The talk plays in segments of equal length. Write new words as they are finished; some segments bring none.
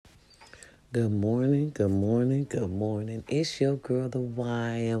Good morning, good morning, good morning. It's your girl, the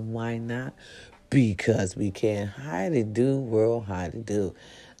why and why not? Because we can. How to do, world, how to do.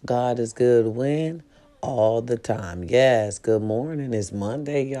 God is good when? All the time. Yes, good morning. It's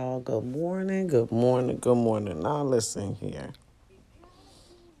Monday, y'all. Good morning, good morning, good morning. Now listen here.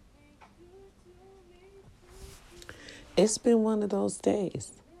 It's been one of those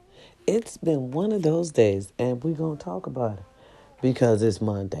days. It's been one of those days, and we're going to talk about it because it's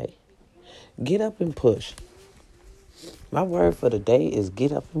Monday. Get up and push. My word for the day is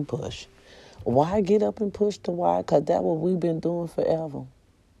get up and push. Why get up and push the why? Because that's what we've been doing forever.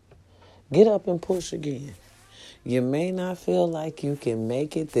 Get up and push again. You may not feel like you can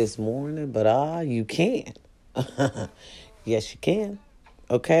make it this morning, but you can. Yes, you can.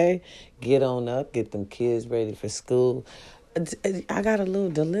 Okay? Get on up, get them kids ready for school. I got a little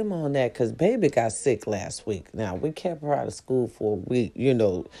dilemma on that because baby got sick last week. Now, we kept her out of school for a week,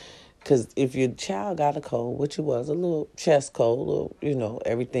 because if your child got a cold, which it was, a little chest cold, or,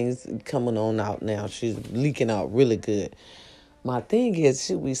 everything's coming on out now. She's leaking out really good. My thing is,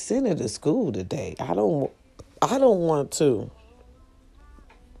 should we send her to school today? I don't want to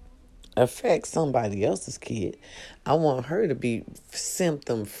affect somebody else's kid. I want her to be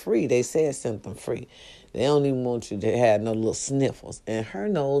symptom free. They said symptom free. They don't even want you to have no little sniffles. And her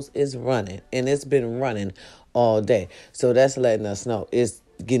nose is running, and it's been running all day. So that's letting us know it's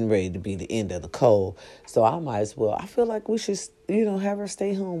getting ready to be the end of the cold. So I might as well. I feel like we should, have her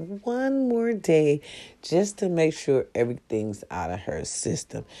stay home one more day just to make sure everything's out of her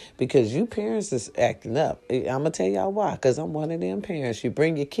system. Because you parents is acting up. I'm going to tell y'all why. Because I'm one of them parents. You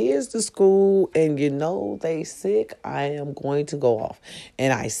bring your kids to school and you know they sick. I am going to go off.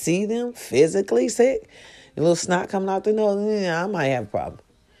 And I see them physically sick. A little snot coming out the nose. I might have a problem.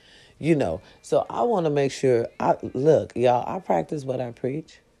 So I want to make sure, look, y'all, I practice what I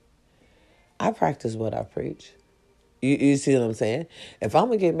preach. I practice what I preach. You see what I'm saying? If I'm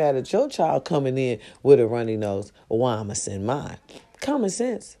going to get mad at your child coming in with a runny nose, why I'm going to send mine? Common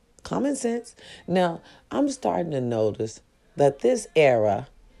sense. Common sense. Now, I'm starting to notice that this era,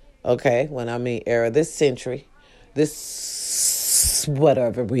 okay, when I mean era, this century, this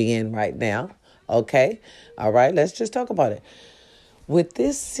whatever we in right now, okay? All right, let's just talk about it. With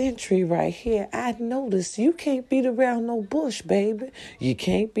this century right here, I noticed you can't beat around no bush, baby. You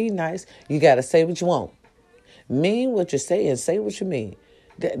can't be nice. You got to say what you want. Mean what you say and say what you mean.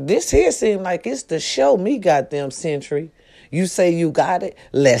 This here seems like it's the show me goddamn century. You say you got it,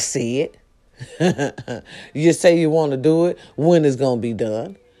 let's see it. You say you want to do it, when it's going to be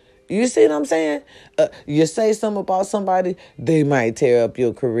done. You see what I'm saying? You say something about somebody, they might tear up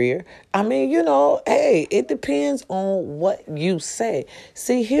your career. I mean, hey, it depends on what you say.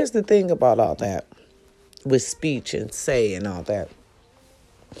 See, here's the thing about all that with speech and say and all that.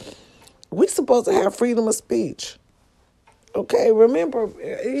 We're supposed to have freedom of speech. Okay, remember,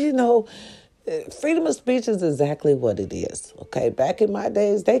 freedom of speech is exactly what it is. Okay, back in my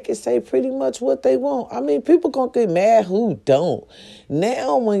days, they could say pretty much what they want. I mean, people gonna get mad who don't.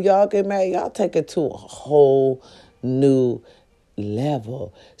 Now, when y'all get mad, y'all take it to a whole new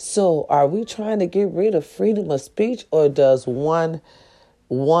level. So, are we trying to get rid of freedom of speech, or does one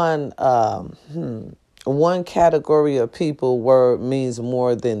one category of people word means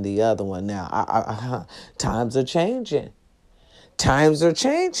more than the other one? Now, times are changing. Times are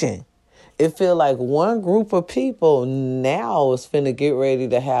changing. It feel like one group of people now is finna get ready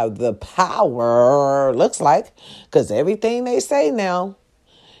to have the power, looks like, because everything they say now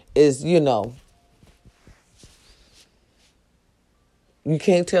is, you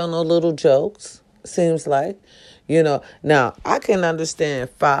can't tell no little jokes, seems like. Now, I can understand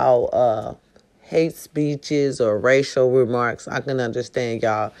foul hate speeches or racial remarks. I can understand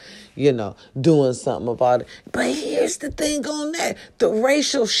y'all, doing something about it. But here's the thing on that. The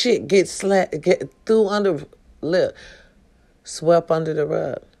racial shit get through under, look, swept under the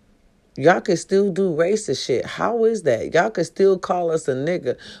rug. Y'all can still do racist shit. How is that? Y'all can still call us a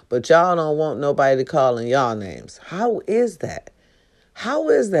nigga, but y'all don't want nobody calling y'all names. How is that? How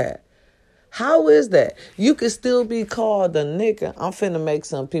is that? How is that? You could still be called a nigga. I'm finna make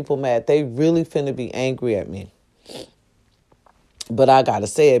some people mad. They really finna be angry at me. But I gotta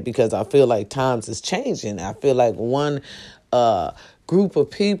say it because I feel like times is changing. I feel like one group of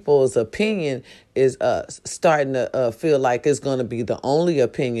people's opinion is starting to feel like it's going to be the only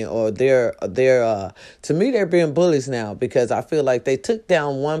opinion, or they're to me they're being bullies now, because I feel like they took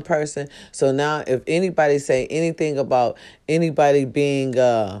down one person. So now if anybody say anything about anybody being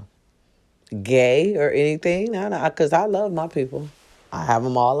gay or anything, because I love my people. I have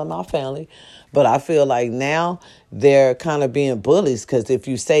them all in my family. But I feel like now they're kind of being bullies because if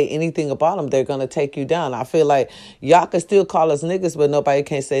you say anything about them, they're going to take you down. I feel like y'all can still call us niggas, but nobody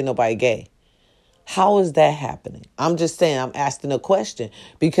can't say nobody gay. How is that happening? I'm just saying, I'm asking a question.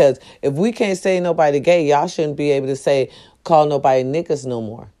 Because if we can't say nobody gay, y'all shouldn't be able to call nobody niggas no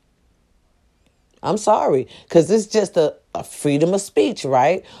more. I'm sorry, because it's just a freedom of speech,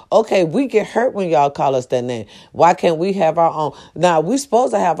 right? Okay, we get hurt when y'all call us that name. Why can't we have our own? Now, we're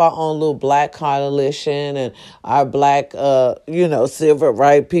supposed to have our own little black coalition and our black, civil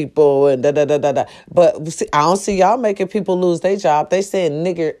rights people and da-da-da-da-da. But see, I don't see y'all making people lose their job. They saying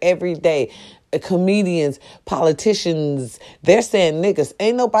nigger every day. Comedians, politicians, they're saying niggas.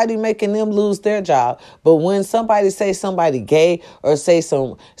 Ain't nobody making them lose their job. But when somebody say somebody gay or say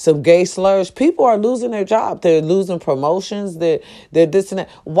some gay slurs, people are losing their job. They're losing promotions. They're this and that.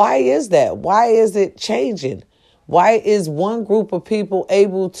 Why is that? Why is it changing? Why is one group of people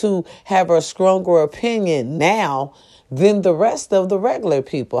able to have a stronger opinion now than the rest of the regular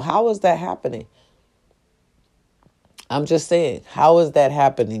people? How is that happening? I'm just saying, how is that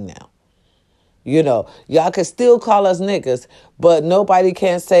happening now? Y'all can still call us niggas, but nobody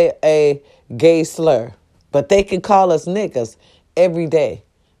can say a gay slur. But they can call us niggas every day,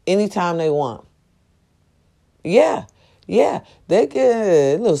 anytime they want. Yeah, they get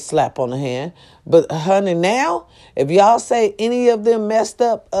a little slap on the hand. But honey, now, if y'all say any of them messed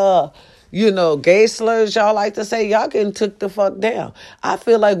up, gay slurs y'all like to say, y'all getting took the fuck down. I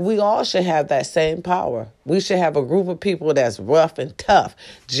feel like we all should have that same power. We should have a group of people that's rough and tough,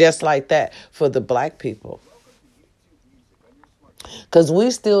 just like that for the black people. Because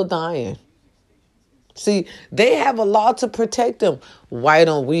we still dying. See, they have a law to protect them. Why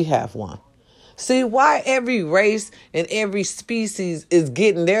don't we have one? See, why every race and every species is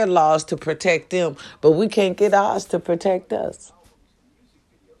getting their laws to protect them, but we can't get ours to protect us?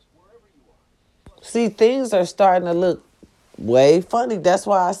 See, things are starting to look way funny. That's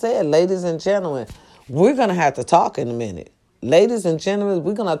why I said, ladies and gentlemen, we're going to have to talk in a minute. Ladies and gentlemen,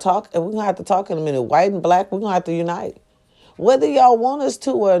 we're going to talk, and we're going to have to talk in a minute. White and black, we're going to have to unite. Whether y'all want us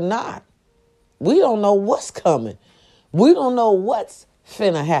to or not, we don't know what's coming. We don't know what's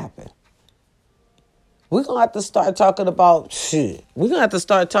finna happen. We're going to have to start talking about shit. We're going to have to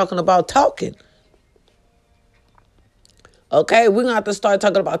start talking about talking. Okay, we're going to have to start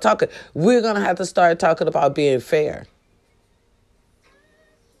talking about talking. We're going to have to start talking about being fair.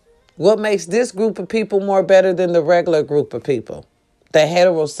 What makes this group of people more better than the regular group of people? The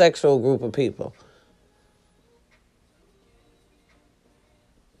heterosexual group of people.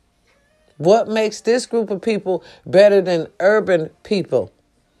 What makes this group of people better than urban people?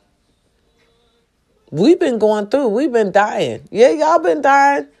 We've been going through. We've been dying. Yeah, y'all been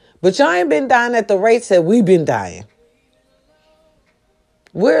dying. But y'all ain't been dying at the rates that we've been dying.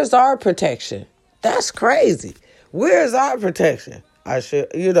 Where's our protection? That's crazy. Where's our protection?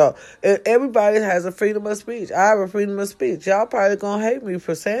 Everybody has a freedom of speech. I have a freedom of speech. Y'all probably gonna hate me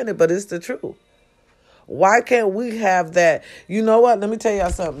for saying it, but it's the truth. Why can't we have that? You know what? Let me tell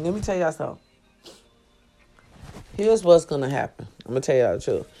y'all something. Here's what's going to happen. I'm going to tell y'all the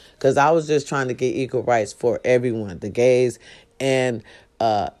truth. Because I was just trying to get equal rights for everyone. The gays and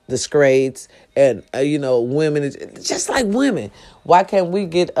the straights and, women. Just like women. Why can't we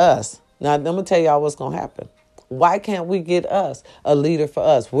get us? Now, I'm going to tell y'all what's going to happen. Why can't we get us a leader for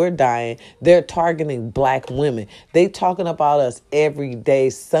us? We're dying. They're targeting black women. They talking about us every day,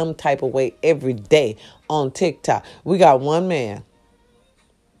 some type of way, every day on TikTok. We got one man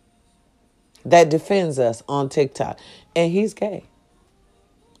that defends us on TikTok, and he's gay.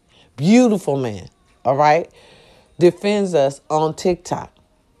 Beautiful man, all right? Defends us on TikTok.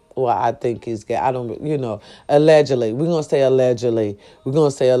 Well, I think he's gay. I don't, allegedly. We're going to say allegedly.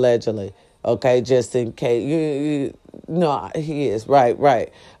 Okay, just in case. No, he is.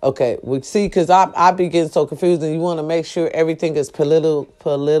 Right. Okay, we see, because I be getting so confused, and you want to make sure everything is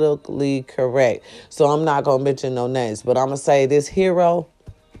politically correct. So I'm not going to mention no names, but I'm going to say this hero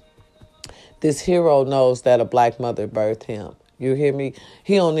knows that a black mother birthed him. You hear me?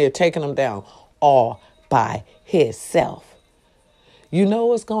 He on there taking them down all by himself. You know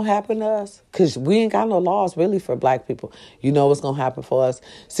what's going to happen to us? Because we ain't got no laws really for black people. You know what's going to happen for us?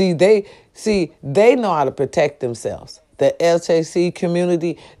 They know how to protect themselves. The LTC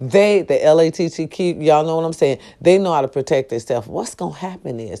community, the LATTQ, y'all know what I'm saying? They know how to protect themselves. What's going to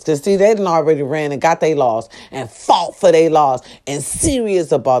happen is, because they done already ran and got their laws and fought for their laws and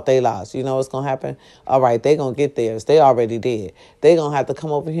serious about their laws. You know what's going to happen? All right, they going to get theirs. They already did. They going to have to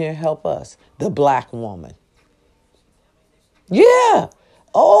come over here and help us, the black woman. Yeah.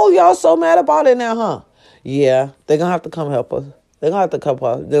 Oh, y'all so mad about it now, huh? Yeah, they're going to have to come help us. They're gonna have to come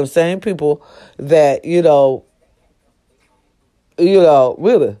up. The same people that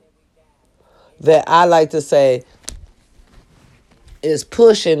really, that I like to say is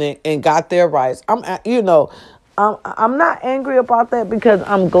pushing it and got their rights. I'm not angry about that because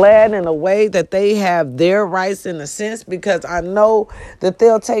I'm glad in a way that they have their rights in a sense, because I know that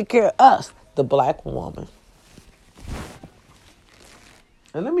they'll take care of us, the black woman.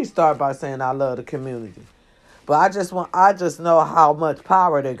 And let me start by saying I love the community, but I just know how much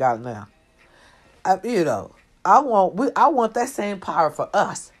power they got now. I want that same power for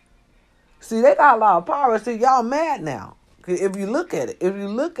us. See, they got a lot of power. See, y'all mad now. If you look at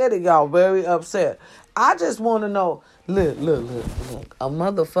it, y'all very upset. I just want to know, look. A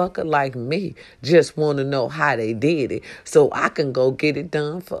motherfucker like me just want to know how they did it so I can go get it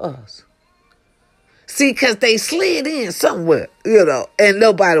done for us. See, because they slid in somewhere, and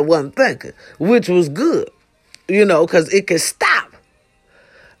nobody wasn't thinking, which was good, because it could stop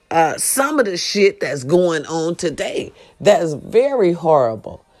some of the shit that's going on today. That's very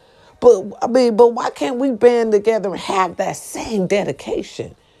horrible. But why can't we band together and have that same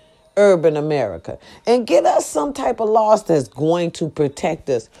dedication, urban America, and get us some type of laws that's going to protect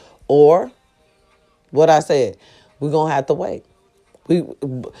us? Or, what I said, we're going to have to wait.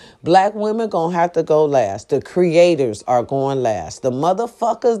 Black women going to have to go last. The creators are going last. The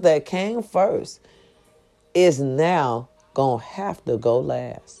motherfuckers that came first is now going to have to go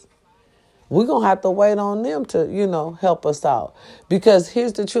last. We're going to have to wait on them to, help us out. Because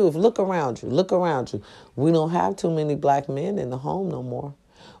here's the truth. Look around you. We don't have too many black men in the home no more.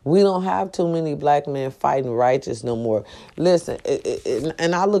 We don't have too many black men fighting righteous no more. Listen,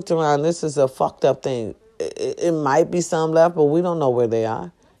 and I looked around. This is a fucked up thing. It might be some left, but we don't know where they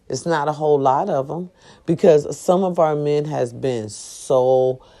are. It's not a whole lot of them, because some of our men has been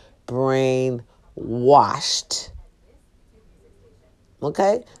so brainwashed.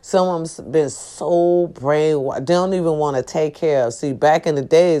 Okay? Some of them's been so brainwashed. They don't even want to take care of. See, back in the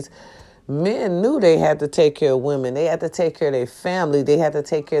days, men knew they had to take care of women. They had to take care of their family. They had to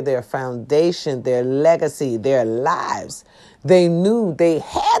take care of their foundation, their legacy, their lives. They knew they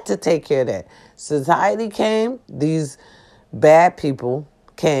had to take care of that. Society came, these bad people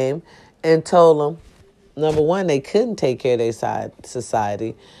came and told them, number one, they couldn't take care of their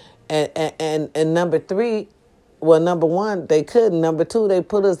society. And number three, number one, they couldn't. Number two, they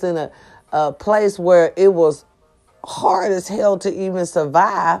put us in a place where it was hard as hell to even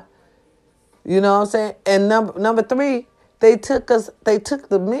survive. You know what I'm saying? And number three, they took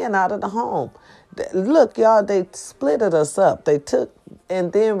the men out of the home. Look, y'all, they splitted us up. They took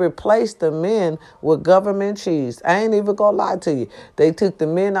and then replaced the men with government cheese. I ain't even gonna lie to you. They took the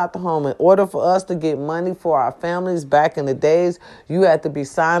men out the home. In order for us to get money for our families back in the days, you had to be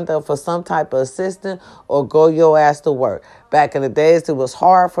signed up for some type of assistance or go your ass to work. Back in the days, it was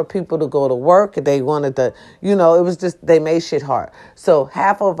hard for people to go to work. They wanted to, it was just, they made shit hard. So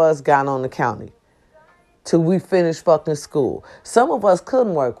half of us got on the county till we finished fucking school. Some of us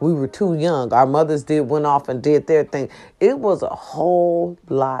couldn't work. We were too young. Our mothers went off and did their thing. It was a whole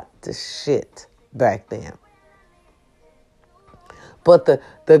lot of shit back then. But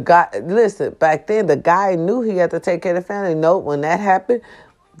the guy, listen, back then the guy knew he had to take care of the family. Nope, when that happened,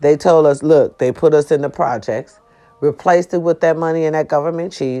 they told us, look, they put us in the projects, replaced it with that money and that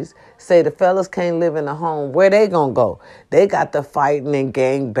government cheese, say the fellas can't live in the home. Where they gonna go? They got the fighting and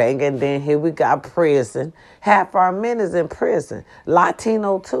gang banging. Then here we got prison. Half our men is in prison.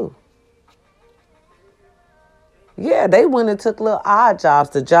 Latino too. Yeah, they went and took little odd jobs,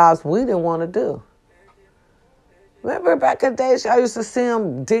 the jobs we didn't want to do. Remember back in the days, y'all used to see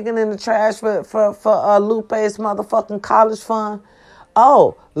them digging in the trash for Lupe's motherfucking college fund?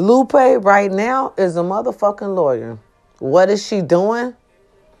 Oh, Lupe right now is a motherfucking lawyer. What is she doing?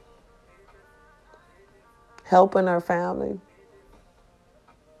 Helping her family.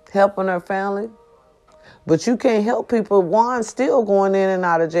 But you can't help people. Juan's still going in and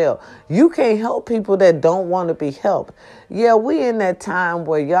out of jail. You can't help people that don't want to be helped. Yeah, we in that time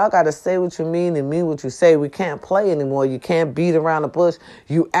where y'all got to say what you mean and mean what you say. We can't play anymore. You can't beat around the bush.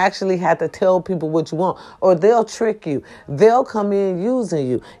 You actually have to tell people what you want, or they'll trick you. They'll come in using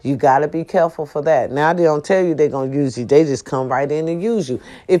you. You got to be careful for that. Now they don't tell you they're going to use you. They just come right in and use you.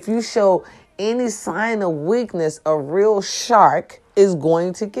 If you show any sign of weakness, a real shark is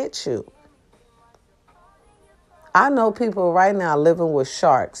going to get you. I know people right now living with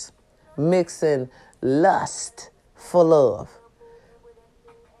sharks, mixing lust for love.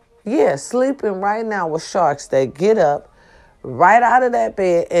 Yeah, sleeping right now with sharks that get up right out of that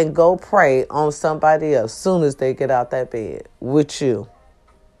bed and go prey on somebody else soon as they get out that bed with you.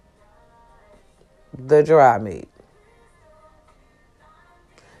 The dry meat.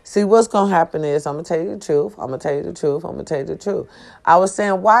 See, what's going to happen is, I'm going to tell you the truth. I'm going to tell you the truth. I'm going to tell you the truth. I was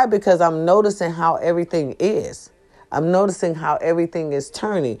saying why? Because I'm noticing how everything is. I'm noticing how everything is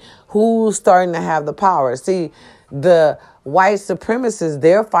turning. Who's starting to have the power? See, the white supremacists,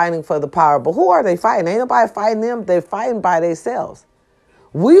 they're fighting for the power. But who are they fighting? Ain't nobody fighting them. They're fighting by themselves.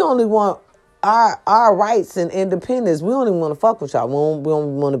 We only want our rights and independence. We don't even want to fuck with y'all. We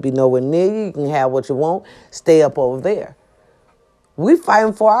don't want to be nowhere near you. You can have what you want. Stay up over there. We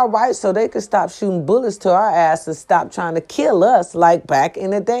fighting for our rights so they can stop shooting bullets to our asses, stop trying to kill us like back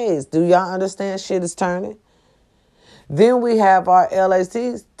in the days. Do y'all understand shit is turning? Then we have our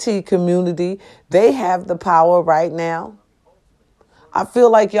LACT community. They have the power right now. I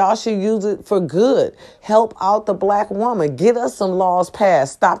feel like y'all should use it for good. Help out the black woman. Get us some laws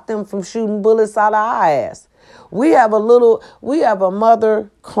passed. Stop them from shooting bullets out of our ass. We have a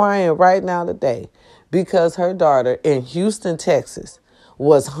mother crying right now today because her daughter in Houston, Texas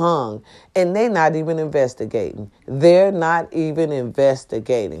was hung, and they're not even investigating. They're not even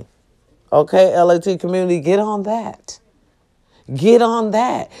investigating. Okay, LAT community, get on that. Get on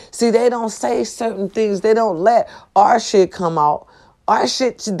that. See, they don't say certain things. They don't let our shit come out. Our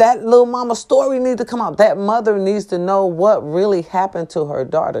shit, that little mama story needs to come out. That mother needs to know what really happened to her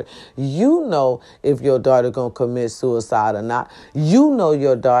daughter. You know if your daughter gonna commit suicide or not. You know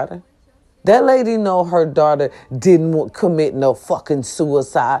your daughter. That lady know her daughter didn't commit no fucking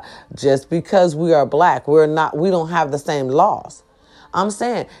suicide just because we are black. We don't have the same laws. I'm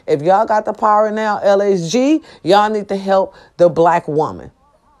saying, if y'all got the power now, LSG, y'all need to help the black woman.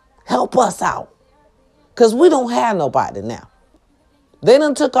 Help us out. Because we don't have nobody now. They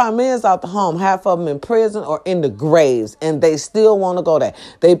done took our men out the home, half of them in prison or in the graves, and they still want to go there.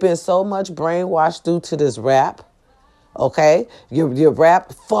 They've been so much brainwashed due to this rap. Okay? Your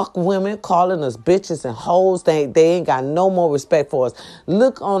rap fuck women, calling us bitches and hoes. They ain't got no more respect for us.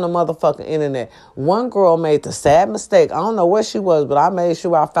 Look on the motherfucking internet. One girl made the sad mistake. I don't know where she was, but I made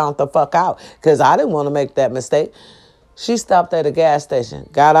sure I found the fuck out because I didn't want to make that mistake. She stopped at a gas station,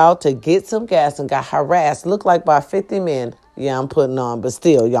 got out to get some gas and got harassed. Looked like by 50 men. Yeah, I'm putting on, but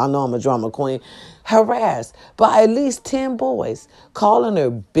still, y'all know I'm a drama queen. Harassed by at least 10 boys, calling her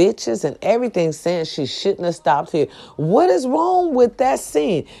bitches and everything, saying she shouldn't have stopped here. What is wrong with that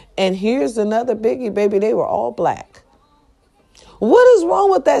scene? And here's another biggie, baby. They were all black. What is wrong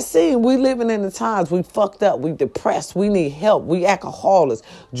with that scene? We living in the times. We fucked up. We depressed. We need help. We alcoholics,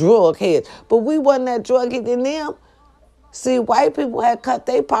 drug heads. But we wasn't that drug in them. See, white people had cut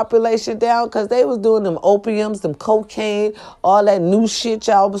their population down because they was doing them opiums, them cocaine, all that new shit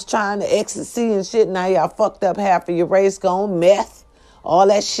y'all was trying to ecstasy and shit. Now y'all fucked up half of your race gone. Meth, all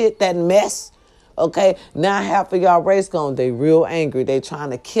that shit, that mess. Okay, now half of y'all race gone. They real angry. They trying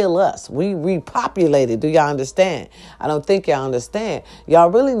to kill us. We repopulated. Do y'all understand? I don't think y'all understand. Y'all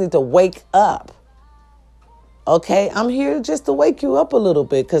really need to wake up. Okay, I'm here just to wake you up a little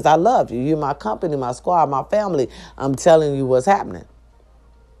bit because I love you. You're my company, my squad, my family. I'm telling you what's happening.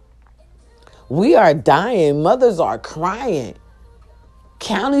 We are dying. Mothers are crying.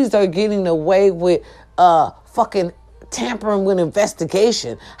 Counties are getting away with fucking tampering with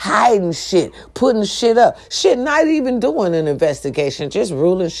investigation, hiding shit, putting shit up. Shit, not even doing an investigation, just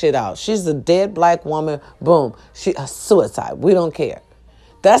ruling shit out. She's a dead black woman. Boom. She a suicide. We don't care.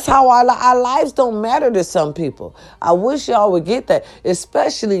 That's how our lives don't matter to some people. I wish y'all would get that,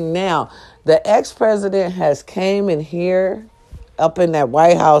 especially now. The ex-president has came in here up in that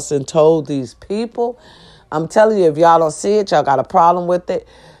White House and told these people, I'm telling you, if y'all don't see it, y'all got a problem with it.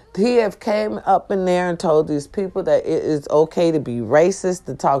 He have came up in there and told these people that it is okay to be racist,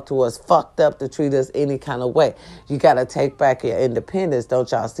 to talk to us fucked up, to treat us any kind of way. You got to take back your independence. Don't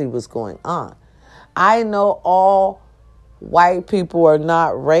y'all see what's going on? I know all white people are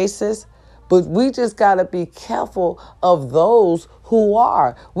not racist, but we just got to be careful of those who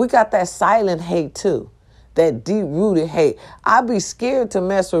are. We got that silent hate too, that deep-rooted hate. I be scared to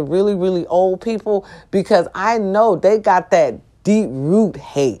mess with really, really old people because I know they got that deep-root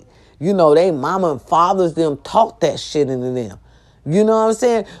hate. You know, they mama and fathers, them taught that shit into them. You know what I'm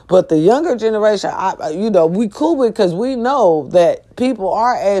saying? But the younger generation, we cool with because we know that people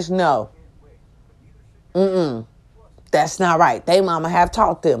our age know. That's not right. They mama have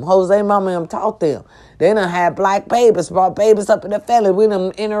taught them. Jose mama them taught them. They done had black babies, brought babies up in the family. We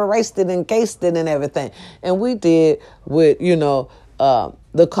done interraced it and cased it and everything. And we did with,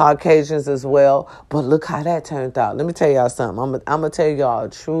 the Caucasians as well. But look how that turned out. Let me tell y'all something. I'm going to tell y'all a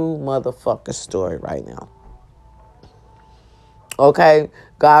true motherfucker story right now. Okay?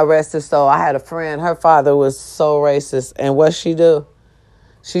 God rest his soul. I had a friend. Her father was so racist. And what she do?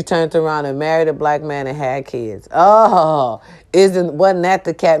 She turned around and married a black man and had kids. Oh, wasn't that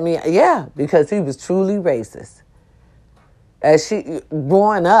the cat me? Yeah, because he was truly racist. As she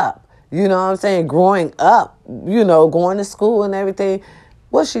growing up, you know what I'm saying? Growing up, going to school and everything.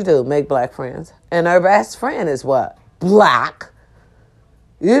 What she do? Make black friends. And her best friend is what? Black.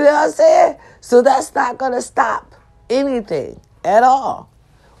 You know what I'm saying? So that's not going to stop anything at all.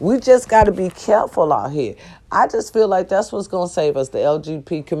 We just got to be careful out here. I just feel like that's what's going to save us. The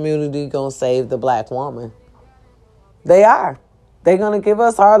LGBT community going to save the black woman. They are. They're going to give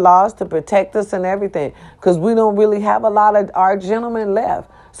us our laws to protect us and everything, because we don't really have a lot of our gentlemen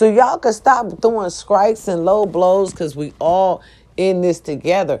left. So y'all can stop throwing strikes and low blows, because we all in this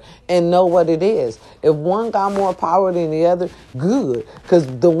together and know what it is. If one got more power than the other, good, because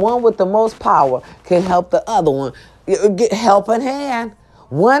the one with the most power can help the other one. Get helping hand.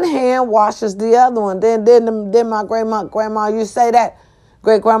 One hand washes the other one. Then my grandma used to say that.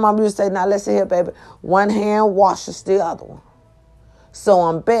 Great grandma used to say, now listen here, baby. One hand washes the other one. So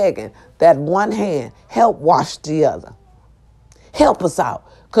I'm begging that one hand help wash the other. Help us out,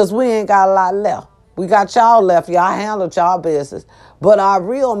 because we ain't got a lot left. We got y'all left. Y'all handled y'all business. But our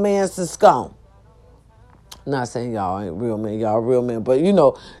real men's is gone. Not saying y'all ain't real men. Y'all real men. But,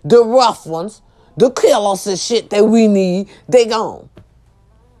 the rough ones, the killers and shit that we need, they gone.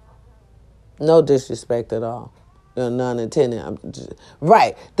 No disrespect at all. None intended.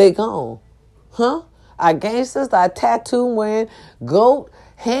 Right. They gone. Huh? Our gangsters, our tattoo wearing, goat,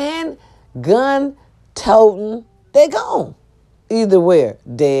 hand, gun, toting, they gone. Either where,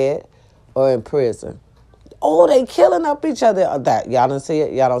 dead or in prison. Oh, they killing up each other. Y'all don't see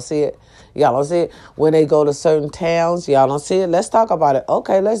it? Y'all don't see it? Y'all don't see it? When they go to certain towns, y'all don't see it? Let's talk about it.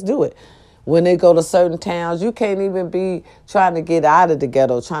 Okay, let's do it. When they go to certain towns, you can't even be trying to get out of the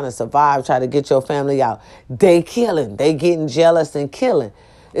ghetto, trying to survive, trying to get your family out. They killing. They getting jealous and killing.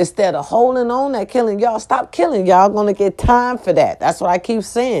 Instead of holding on that killing, y'all stop killing. Y'all gonna get time for that. That's what I keep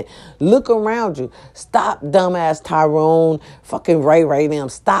saying. Look around you. Stop, dumbass Tyrone, fucking Ray them.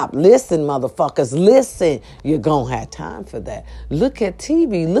 Stop. Listen, motherfuckers. Listen. You're gonna have time for that. Look at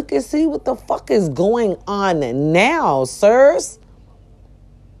TV. Look and see what the fuck is going on now, sirs.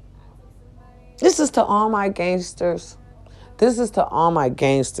 This is to all my gangsters. This is to all my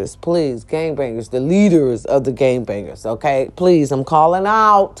gangsters, please, gangbangers, the leaders of the gangbangers, okay? Please, I'm calling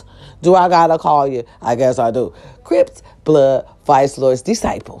out. Do I gotta call you? I guess I do. Crips, Blood, Vice Lords,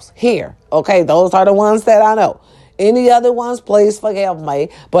 Disciples, here, okay? Those are the ones that I know. Any other ones, please forgive me,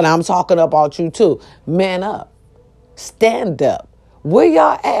 but I'm talking about you too. Man up. Stand up. Where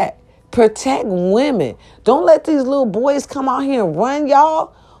y'all at? Protect women. Don't let these little boys come out here and run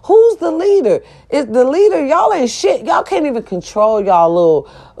y'all. Who's the leader? Is the leader? Y'all ain't shit. Y'all can't even control y'all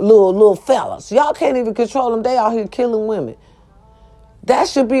little fellas. Y'all can't even control them. They out here killing women. That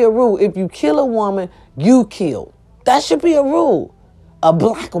should be a rule. If you kill a woman, you kill. That should be a rule. A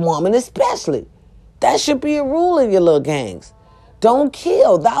black woman especially. That should be a rule in your little gangs. Don't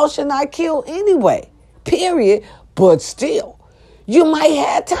kill. Thou shalt not kill anyway. Period. But still, you might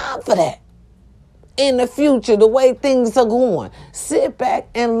have time for that. In the future, the way things are going, sit back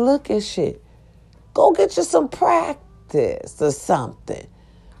and look at shit. Go get you some practice or something.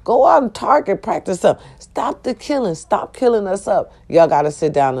 Go out and target practice up. Stop the killing. Stop killing us up. Y'all got to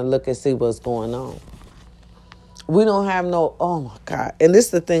sit down and look and see what's going on. We don't have oh my God. And this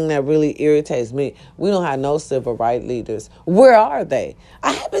is the thing that really irritates me. We don't have no civil rights leaders. Where are they?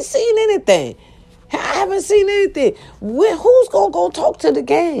 I haven't seen anything. Who's going to go talk to the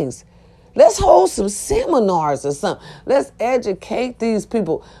gangs? Let's hold some seminars or something. Let's educate these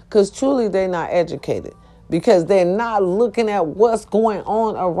people, because truly they're not educated, because they're not looking at what's going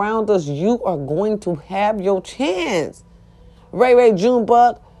on around us. You are going to have your chance. Ray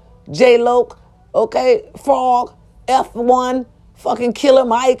Junebug, J-Loke, okay, Frog, F1, fucking Killer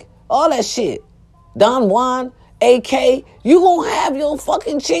Mike, all that shit. Don Juan, AK, you gonna have your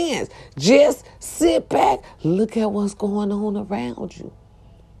fucking chance. Just sit back, look at what's going on around you.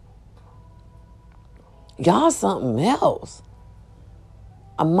 Y'all something else.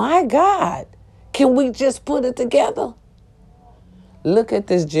 My God. Can we just put it together? Look at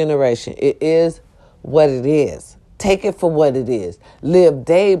this generation. It is what it is. Take it for what it is. Live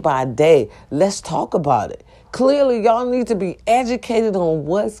day by day. Let's talk about it. Clearly, y'all need to be educated on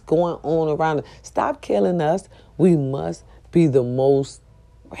what's going on around us. Stop killing us. We must be the most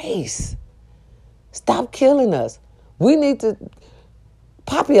race. Stop killing us. We need to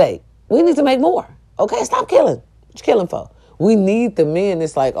populate. We need to make more. Okay, stop killing. What you killing for? We need the men.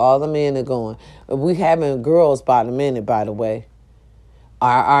 It's like all the men are going. We having girls by the minute, by the way.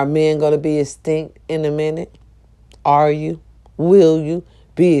 Are our men going to be extinct in a minute? Are you? Will you?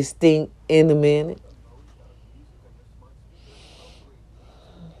 be extinct in a minute.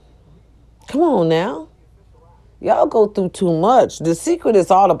 Come on now. Y'all go through too much. The Secret is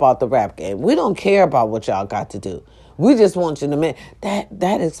all about the rap game. We don't care about what y'all got to do. We just want you to man.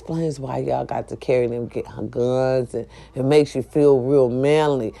 That explains why y'all got to carry them guns, and it makes you feel real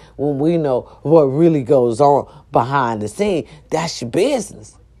manly when we know what really goes on behind the scene. That's your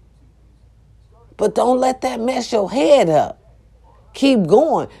business. But don't let that mess your head up. Keep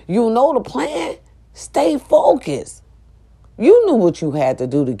going. You know the plan. Stay focused. You knew what you had to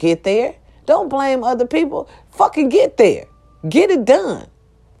do to get there. Don't blame other people. Fucking get there. Get it done.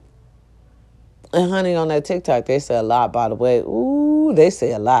 And honey, on that TikTok, they say a lot, by the way. Ooh, they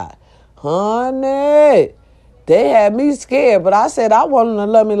say a lot. Honey, they had me scared, but I said I want them to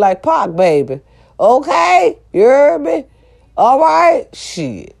love me like Pac, baby. Okay? You heard me? All right?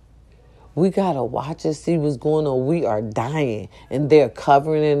 Shit. We got to watch and see what's going on. We are dying, and they're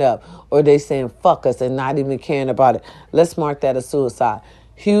covering it up. Or they saying, fuck us, and not even caring about it. Let's mark that as suicide.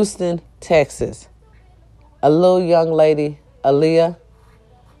 Houston, Texas. A little young lady, Aaliyah,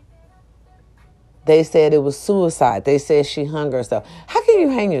 they said it was suicide. They said she hung herself. How can you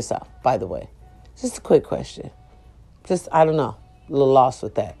hang yourself, by the way? Just a quick question. Just, I don't know, a little lost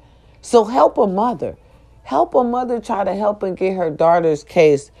with that. So help a mother. Help a mother try to help and get her daughter's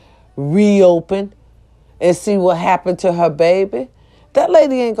case reopened and see what happened to her baby. That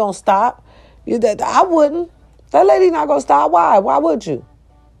lady ain't going to stop. I wouldn't. That lady not going to stop. Why? Why would you?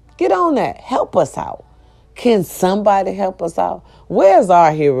 Get on that. Help us out. Can somebody help us out? Where's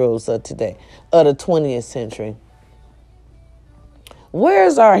our heroes of today, of the 20th century?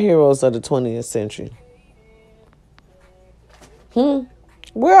 Where's our heroes of the 20th century?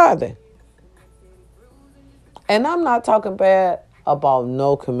 Where are they? And I'm not talking bad about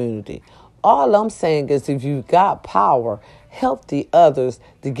no community. All I'm saying is if you got power, help the others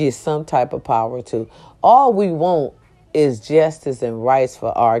to get some type of power too. All we want is justice and rights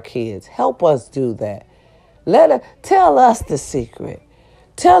for our kids. Help us do that. Tell us the secret.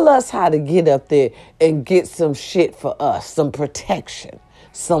 Tell us how to get up there and get some shit for us, some protection,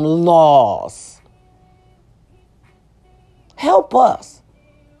 some laws. Help us.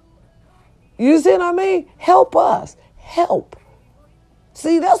 You see what I mean? Help us. Help.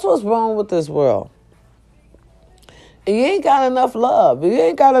 See, that's what's wrong with this world. You ain't got enough love. You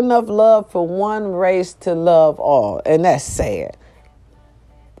ain't got enough love for one race to love all. And that's sad.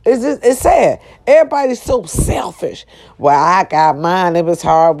 It's sad. Everybody's so selfish. Well, I got mine. It was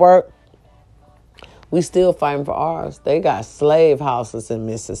hard work. We still fighting for ours. They got slave houses in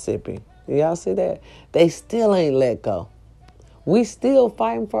Mississippi. Y'all see that? They still ain't let go. We still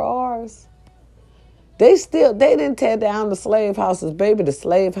fighting for ours. They didn't tear down the slave houses. Baby, the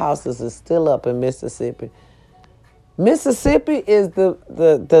slave houses is still up in Mississippi. Mississippi is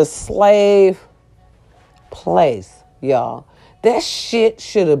the slave place, y'all. That shit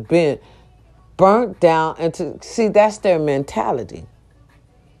should have been burnt down. See, that's their mentality.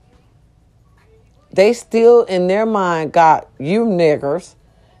 They still, in their mind, got you niggers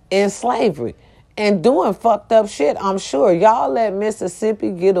in slavery and doing fucked up shit. I'm sure y'all let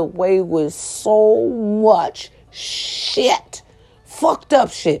Mississippi get away with so much shit. Fucked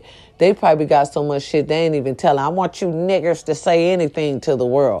up shit. They probably got so much shit they ain't even telling. I want you niggers to say anything to the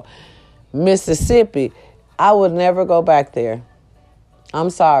world. Mississippi, I would never go back there. I'm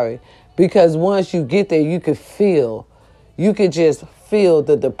sorry. Because once you get there, you could just feel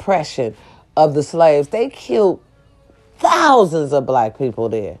the depression of the slaves. They killed thousands of black people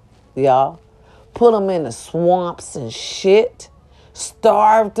there, y'all. Put them in the swamps and shit.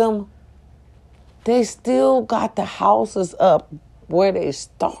 Starved them. They still got the houses up where they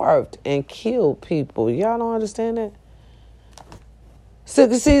starved and killed people. Y'all don't understand that?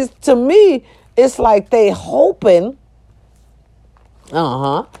 So, see, to me, it's like they hoping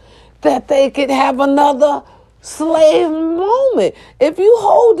that they could have another slave moment. If you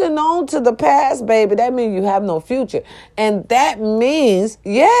holding on to the past, baby, that means you have no future. And that means,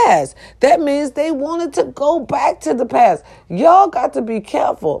 yes, that means they wanted to go back to the past. Y'all got to be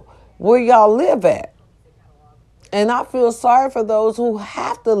careful where y'all live at. And I feel sorry for those who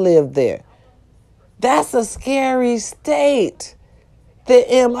have to live there. That's a scary state. The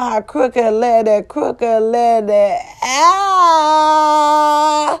M.I. crooked lady.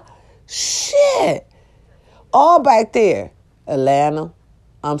 Shit. All back there. Atlanta,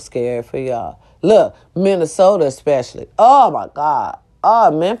 I'm scared for y'all. Look, Minnesota especially. Oh, my God.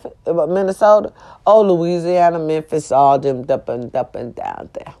 Oh, Memphis, Minnesota. Oh, Louisiana, Memphis, all them up and down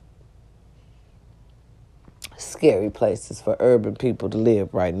there. Scary places for urban people to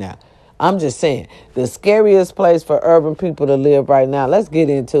live right now. I'm just saying, the scariest place for urban people to live right now, let's get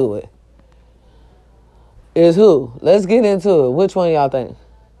into it, is who? Let's get into it. Which one y'all think?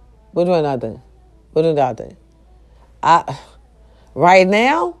 Which one y'all think? What do y'all think? Right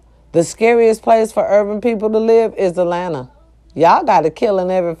now, the scariest place for urban people to live is Atlanta. Y'all got a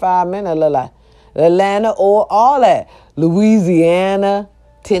killing every 5 minutes, look like. Atlanta or all that. Louisiana,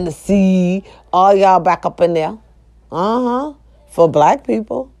 Tennessee, all y'all back up in there. For black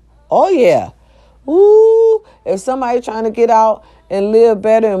people. Oh, yeah. Ooh, if somebody trying to get out and live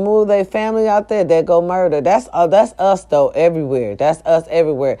better and move their family out there, they go murder. That's us, though, everywhere. That's us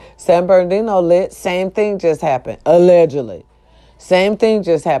everywhere. San Bernardino lit, same thing just happened, allegedly. Same thing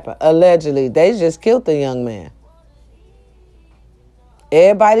just happened, allegedly. They just killed the young man.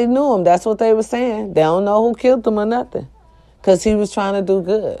 Everybody knew him. That's what they were saying. They don't know who killed him or nothing. Because he was trying to do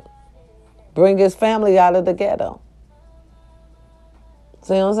good. Bring his family out of the ghetto.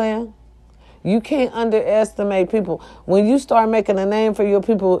 See what I'm saying? You can't underestimate people. When you start making a name for your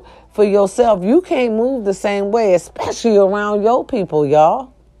people, for yourself, you can't move the same way, especially around your people,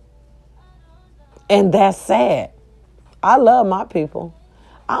 y'all. And that's sad. I love my people.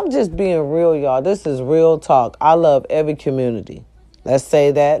 I'm just being real, y'all. This is real talk. I love every community. Let's say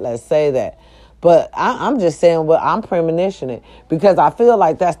that. But I'm just saying what I'm premonitioning because I feel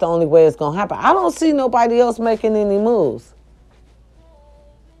like that's the only way it's going to happen. I don't see nobody else making any moves.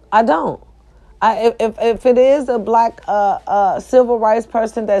 I don't. If it is a black civil rights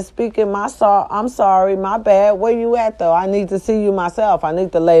person that's speaking, I'm sorry, my bad. Where you at, though? I need to see you myself. I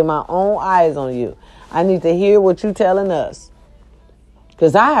need to lay my own eyes on you. I need to hear what you telling us.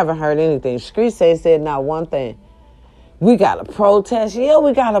 Because I haven't heard anything. Street said not one thing. We got to protest. Yeah,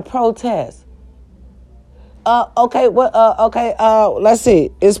 we got to protest. Okay, let's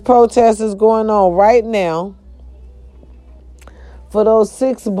see. It's protests going on right now for those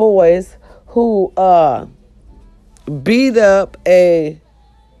 6 boys who beat up a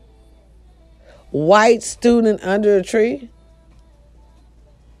white student under a tree.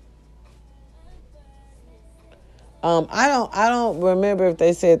 I don't remember if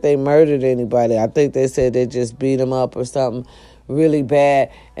they said they murdered anybody. I think they said they just beat them up or something really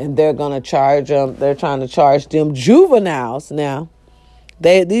bad, and they're gonna charge them. They're trying to charge them juveniles now.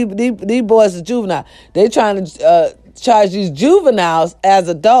 These boys are juvenile. They trying to charge these juveniles as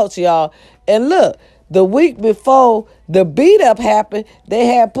adults, y'all. And look, the week before the beat up happened, they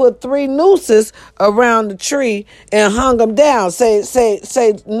had put 3 nooses around the tree and hung them down. Say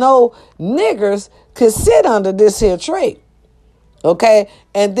no niggers could sit under this here tree. Okay?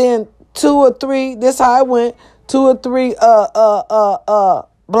 And then 2 or 3, this how it went, 2 or 3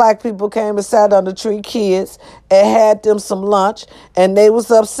 black people came and sat on the tree, kids, and had them some lunch, and they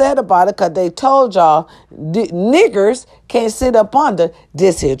was upset about it because they told y'all niggers can't sit up under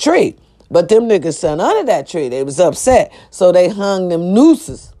this here tree. But them niggas sat under that tree. They was upset. So they hung them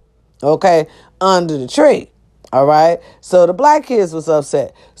nooses, okay, under the tree. All right? So the black kids was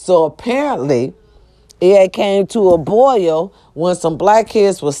upset. So apparently it came to a boil when some black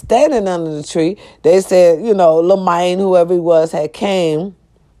kids was standing under the tree. They said, Lamaine, whoever he was, had came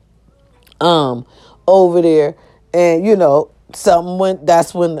over there, and something went.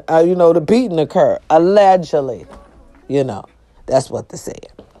 That's when the beating occurred, allegedly. That's what they said,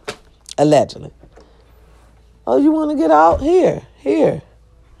 allegedly. Oh, you want to get out? Here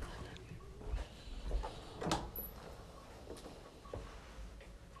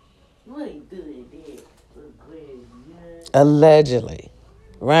allegedly,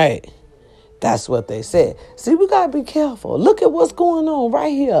 right? That's what they said. See, we gotta be careful. Look at what's going on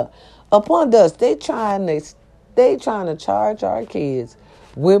right here upon us. They trying to charge our kids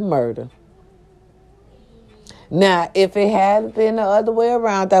with murder. Now, if it had been the other way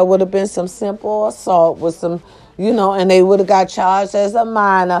around, that would have been some simple assault with some, and they would have got charged as a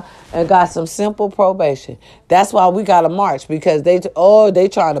minor and got some simple probation. That's why we got to march, because they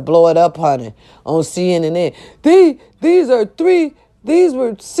trying to blow it up, honey, on CNN. These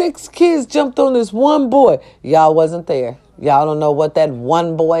were 6 kids jumped on this one boy. Y'all wasn't there. Y'all don't know what that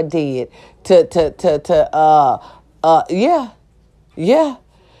one boy did yeah,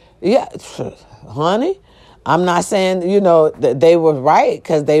 honey. I'm not saying, that they were right,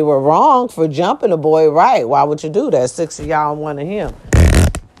 because they were wrong for jumping a boy, right? Why would you do that? 6 of y'all and 1 of him.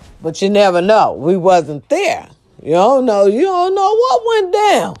 But you never know. We wasn't there. You don't know what went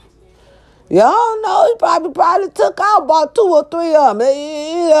down. You don't know. He probably took out about 2 or 3 of them.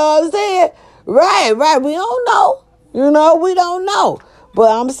 You know what I'm saying? Right. We don't know. We don't know. But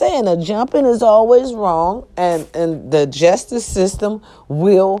I'm saying the jumping is always wrong, and the justice system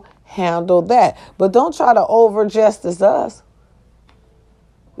will handle that. But don't try to over justice us.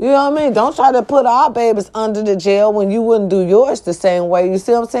 You know what I mean? Don't try to put our babies under the jail when you wouldn't do yours the same way. You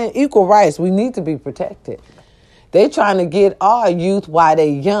see what I'm saying? Equal rights. We need to be protected. They trying to get our youth while they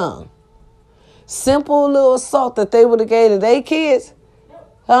young. Simple little assault that they would have gave to their kids,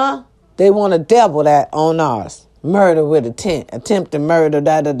 huh? They want to double that on ours. Murder with attempted murder,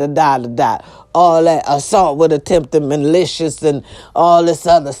 all that assault with attempted malicious and all this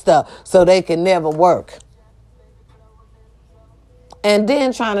other stuff, so they can never work. And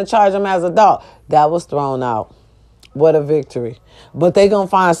then trying to charge them as adult. That was thrown out. What a victory. But they going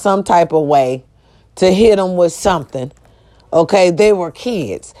to find some type of way to hit them with something. Okay, they were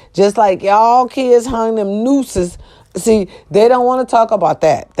kids. Just like y'all kids hung them nooses. See, they don't want to talk about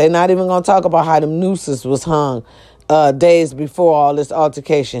that. They're not even going to talk about how them nooses was hung days before all this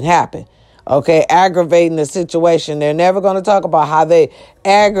altercation happened. Okay, aggravating the situation. They're never going to talk about how they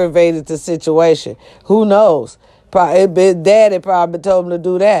aggravated the situation. Who knows? Daddy probably told him to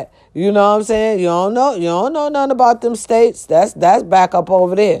do that. You know what I'm saying? You don't know nothing about them states. That's back up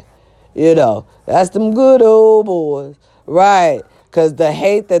over there. You know, that's them good old boys, right? Because the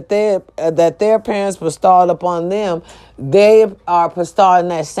hate that their parents bestowed upon them, they are bestowing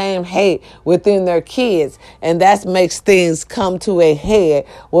that same hate within their kids, and that makes things come to a head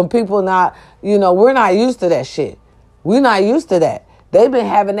when people not, we're not used to that shit. We're not used to that. They've been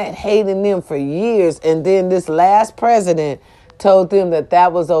having that hate in them for years, and then this last president told them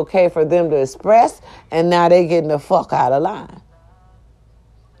that was okay for them to express, and now they getting the fuck out of line.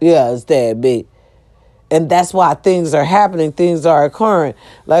 Yeah, it's that big. And that's why things are happening, things are occurring.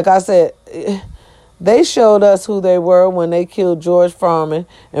 Like I said, they showed us who they were when they killed George Foreman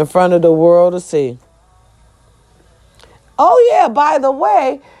in front of the world to see. Oh, yeah, by the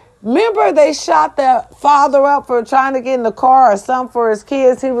way, remember they shot their father up for trying to get in the car or something for his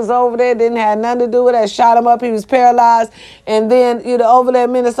kids? He was over there, didn't have nothing to do with that, shot him up, he was paralyzed. And then, over there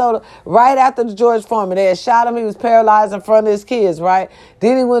in Minnesota, right after the George Foreman, they had shot him, he was paralyzed in front of his kids, right?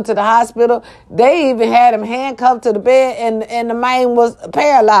 Then he went to the hospital. They even had him handcuffed to the bed, and the man was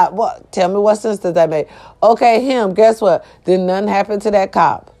paralyzed. What? Tell me, what sense does that make? Okay, him, guess what? Then nothing happened to that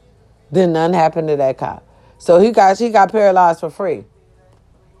cop. So he got paralyzed for free.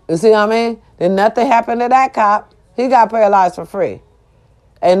 You see what I mean? Then nothing happened to that cop. He got paralyzed for free.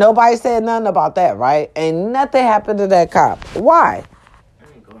 Ain't nobody said nothing about that, right? Ain't nothing happened to that cop. Why? I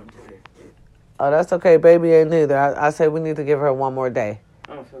ain't going today. Oh, that's okay. Baby ain't neither. I say we need to give her one more day.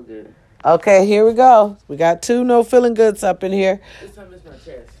 I don't feel good. Okay, here we go. We got 2 no feeling goods up in here. This time it's my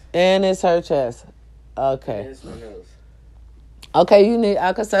chest. And it's her chest. Okay. And it's my nose. Okay, you need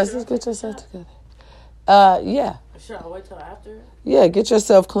Alka-Seltzer. Get yourself together. Yeah. Should I wait till after? Yeah, get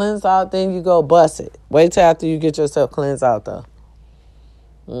yourself cleansed out, then you go bust it. Wait till after you get yourself cleansed out, though.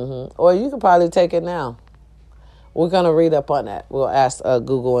 Or you can probably take it now. We're going to read up on that. We'll ask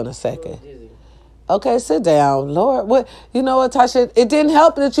Google in a second. Okay, sit down. Lord, what? You know what, Tasha? It didn't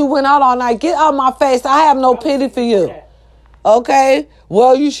help that you went out all night. Get out my face. I have no pity for you. Okay?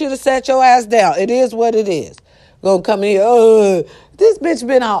 Well, you should have sat your ass down. It is what it is. Gonna come in here. This bitch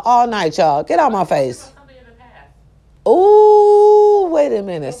been out all night, y'all. Get out my face. Ooh, wait a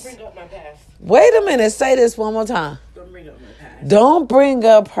minute. Don't bring up my past. Wait a minute. Say this one more time. Don't bring up my past. Don't bring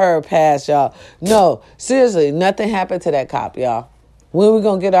up her past, y'all. No, seriously, nothing happened to that cop, y'all. When we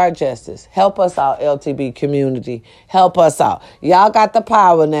gonna get our justice? Help us out, LTB community. Help us out. Y'all got the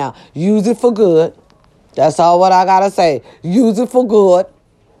power now. Use it for good. That's all what I gotta say. Use it for good.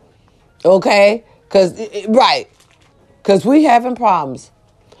 Okay? Because we having problems.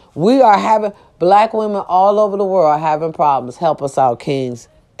 Black women all over the world are having problems. Help us out, kings.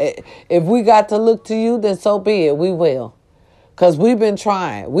 If we got to look to you, then so be it. We will. Because we've been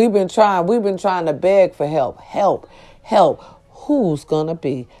trying. We've been trying to beg for help. Help. Who's going to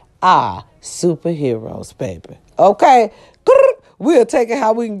be our superheroes, baby? Okay? We'll take it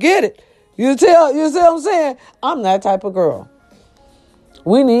how we can get it. You see what I'm saying? I'm that type of girl.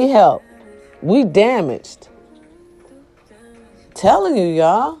 We need help. We damaged. Telling you,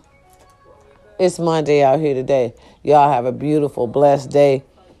 y'all. It's Monday out here today. Y'all have a beautiful, blessed day.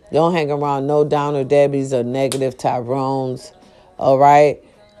 Don't hang around no downer Debbies or negative Tyrones. All right?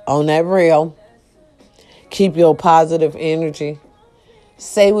 On that real. Keep your positive energy.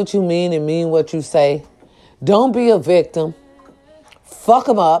 Say what you mean and mean what you say. Don't be a victim. Fuck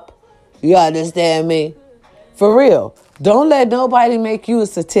them up. You understand me? For real. Don't let nobody make you a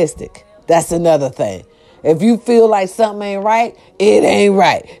statistic. That's another thing. If you feel like something ain't right, it ain't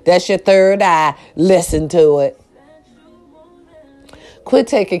right. That's your third eye. Listen to it. Quit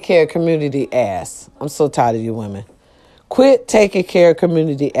taking care of community ass. I'm so tired of you women. Quit taking care of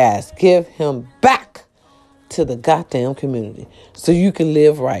community ass. Give him back to the goddamn community so you can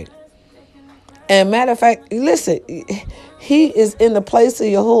live right. And matter of fact, listen, he is in the place of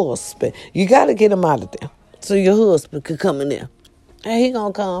your husband. You got to get him out of there so your husband can come in there. And he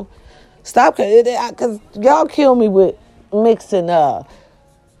gonna come. Stop, because y'all kill me with mixing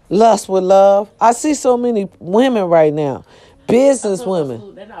lust with love. I see so many women right now, business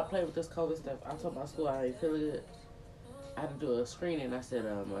women. They're not playing with this COVID stuff. I told my school I ain't feeling good. I had to do a screening. I said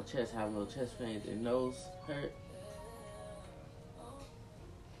my chest have little chest pains and nose hurt.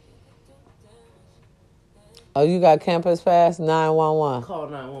 Oh, you got campus pass 911. Call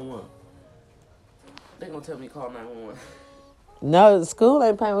 911. They gonna tell me call 911. No, the school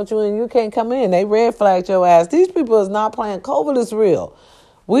ain't playing with you and you can't come in. They red flagged your ass. These people is not playing. COVID is real.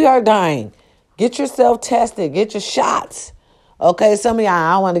 We are dying. Get yourself tested. Get your shots. Okay, some of y'all,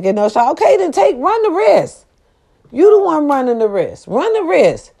 I don't want to get no shot. Okay, then run the risk. You the one running the risk. Run the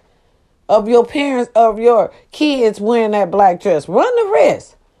risk of your parents, of your kids wearing that black dress. Run the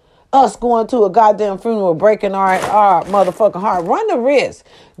risk. Us going to a goddamn funeral, breaking our motherfucking heart. Run the risk.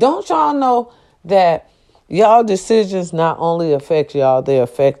 Don't y'all know that y'all decisions not only affect y'all, they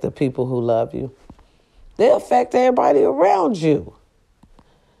affect the people who love you. They affect everybody around you.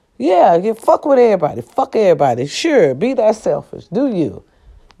 Yeah, you fuck with everybody. Fuck everybody. Sure, be that selfish. Do you.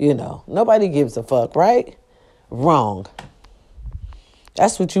 You know, nobody gives a fuck, right? Wrong.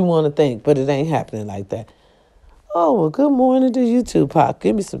 That's what you want to think, but it ain't happening like that. Oh, well, good morning to you too, Pop.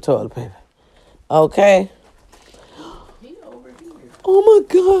 Give me some toilet paper. Okay? He over here. Oh, my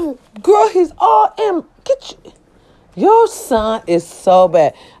God. Girl, he's all in. Get you. Your son is so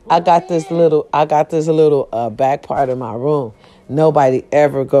bad. I got this little back part of my room. Nobody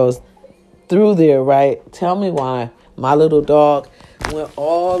ever goes through there, right? Tell me why my little dog went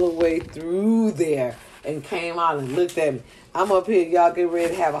all the way through there and came out and looked at me. I'm up here. Y'all get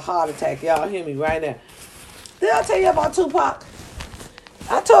ready to have a heart attack. Y'all hear me right now. Did I tell you about Tupac?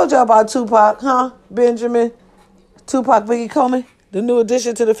 I told y'all about Tupac, huh? Benjamin, Tupac Biggie Comey, the new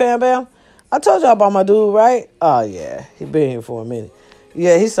addition to the Fam Bam. I told y'all about my dude, right? Oh, yeah. He been here for a minute.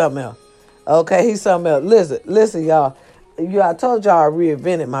 Yeah, he's something else. Okay, he's something else. Listen, y'all. I told y'all I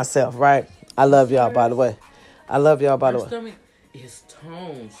reinvented myself, right? I love y'all, by the way. I love y'all, by the way. Her stomach is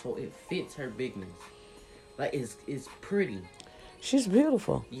toned, so it fits her bigness. Like, it's pretty. She's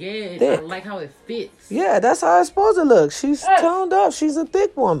beautiful. Yeah, Thick. I like how it fits. Yeah, that's how it's supposed to look. She's toned up. She's a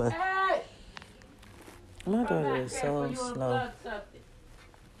thick woman. Hey! My daughter is so slow.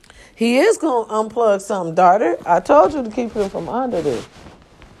 He is going to unplug something, daughter. I told you to keep him from under this.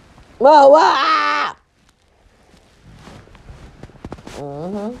 Whoa, whoa.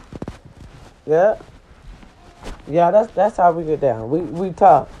 Mm-hmm. Yeah. Yeah, that's how we get down. We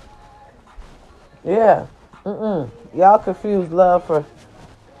talk. Yeah. Y'all confuse love for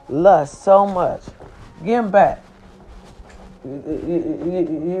lust so much. Get him back.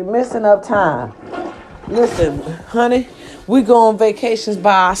 You're messing up time. Listen, honey, we go on vacations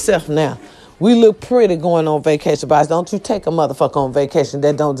by ourselves now. We look pretty going on vacation by ourselves. Don't you take a motherfucker on vacation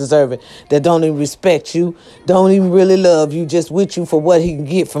that don't deserve it, that don't even respect you, don't even really love you, just with you for what he can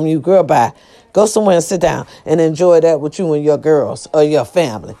get from you. Girl, bye. Go somewhere and sit down and enjoy that with you and your girls or your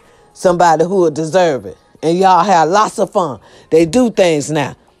family. Somebody who would deserve it. And y'all have lots of fun. They do things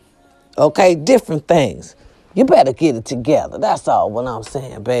now. Okay? Different things. You better get it together. That's all what I'm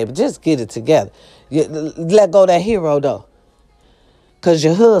saying, baby. Just get it together. Let go of that hero, though. Because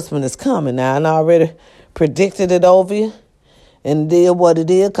your husband is coming now. And I already predicted it over you. And did what it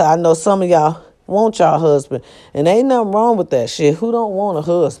is. Because I know some of y'all want y'all husband. And ain't nothing wrong with that shit. Who don't want a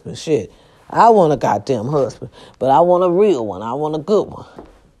husband? Shit. I want a goddamn husband. But I want a real one. I want a good one.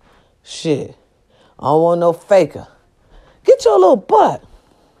 Shit. I don't want no faker. Get your little butt.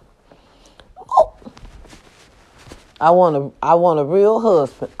 Oh. I want a real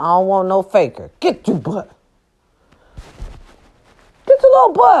husband. I don't want no faker. Get your butt. Get your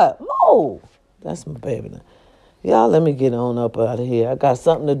little butt. Move. That's my baby now. Y'all let me get on up out of here. I got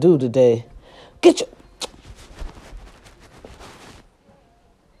something to do today.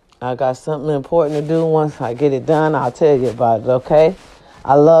 I got something important to do. Once I get it done, I'll tell you about it, okay?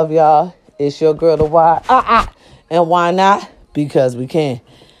 I love y'all. It's your girl, the why. And why not? Because we can.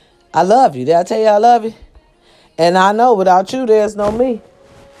 I love you. Did I tell you I love you? And I know without you, there's no me.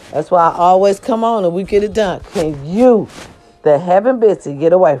 That's why I always come on and we get it done. Can you, the heaven Bitsy,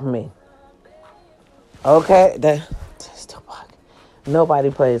 get away from me? Okay? Nobody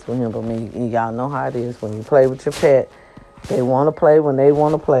plays with him but me. And y'all know how it is when you play with your pet. They want to play when they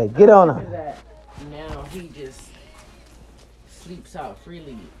want to play. Get on them. Now he just sleeps out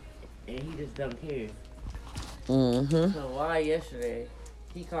freely. And he just don't care. Mm-hmm. So why yesterday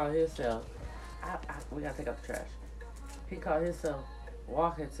he called himself we gotta take out the trash. He caught himself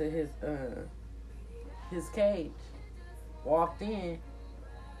walking to his cage, walked in,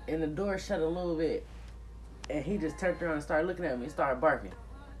 and the door shut a little bit, and he just turned around and started looking at me and started barking.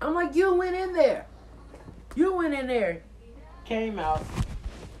 I'm like, you went in there. You went in there. Came out,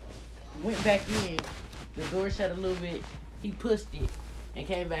 went back in, the door shut a little bit, he pushed it, and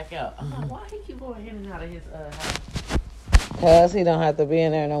came back out. I'm like, why he keep going in and out of his house? Because he don't have to be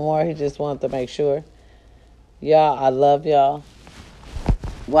in there no more. He just wanted to make sure. Y'all, I love y'all.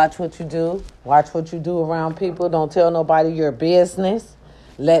 Watch what you do. Watch what you do around people. Don't tell nobody your business.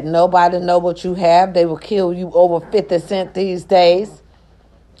 Let nobody know what you have. They will kill you over 50 cents these days.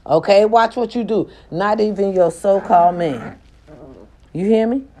 Okay? Watch what you do. Not even your so-called man. You hear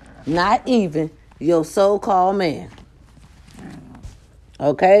me? Not even your so-called man.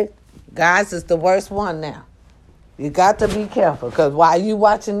 Okay? Guys, it's the worst one now. You got to be careful, because while you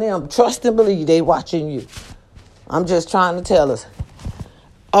watching them, trust and believe they watching you. I'm just trying to tell us,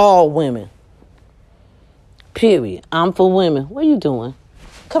 all women, period. I'm for women. What are you doing?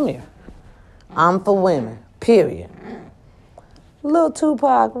 Come here. I'm for women, period. Little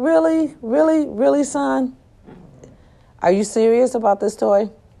Tupac, really, really, really, son? Are you serious about this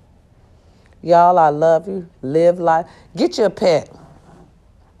story? Y'all, I love you. Live life. Get your pet.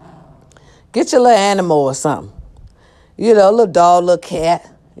 Get your little animal or something. You know, little dog, little cat,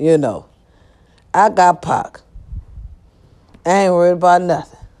 you know. I got Pac. I ain't worried about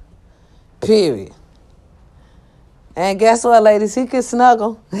nothing. Period. And guess what, ladies? He can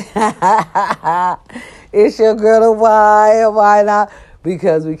snuggle. It's your girl to why not?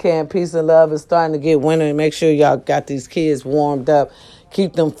 Because we can't. Peace and love is starting to get winter. And make sure y'all got these kids warmed up.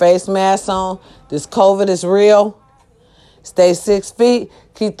 Keep them face masks on. This COVID is real. Stay 6 feet.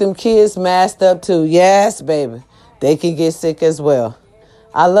 Keep them kids masked up too. Yes, baby. They can get sick as well.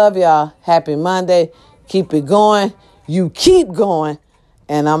 I love y'all. Happy Monday. Keep it going. You keep going.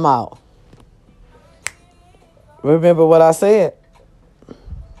 And I'm out. Remember what I said.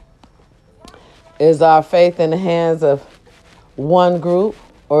 Is our faith in the hands of one group,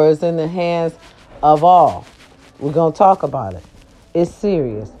 or is it in the hands of all? We're going to talk about it. It's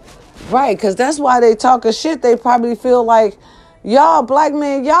serious. Right, because that's why they talking shit. They probably feel like, y'all black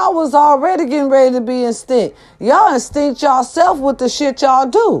men, y'all was already getting ready to be instinct. Y'all instinct yourself with the shit y'all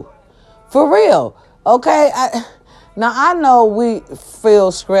do. For real. Okay? Now, I know we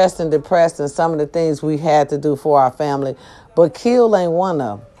feel stressed and depressed in some of the things we had to do for our family, but kill ain't one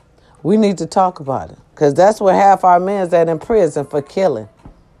of them. We need to talk about it, because that's where half our men's at in prison, for killing.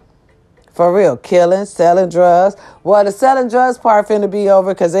 For real. Killing, selling drugs. Well, the selling drugs part finna be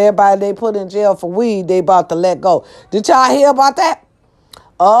over, because everybody they put in jail for weed, they about to let go. Did y'all hear about that?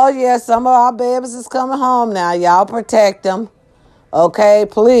 Oh, yeah, some of our babies is coming home now. Y'all protect them. Okay,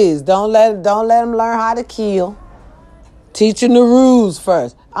 please. Don't let them learn how to kill. Teaching the rules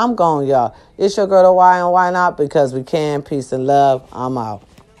first. I'm gone, y'all. It's your girl, to why and why not, because we can. Peace and love. I'm out.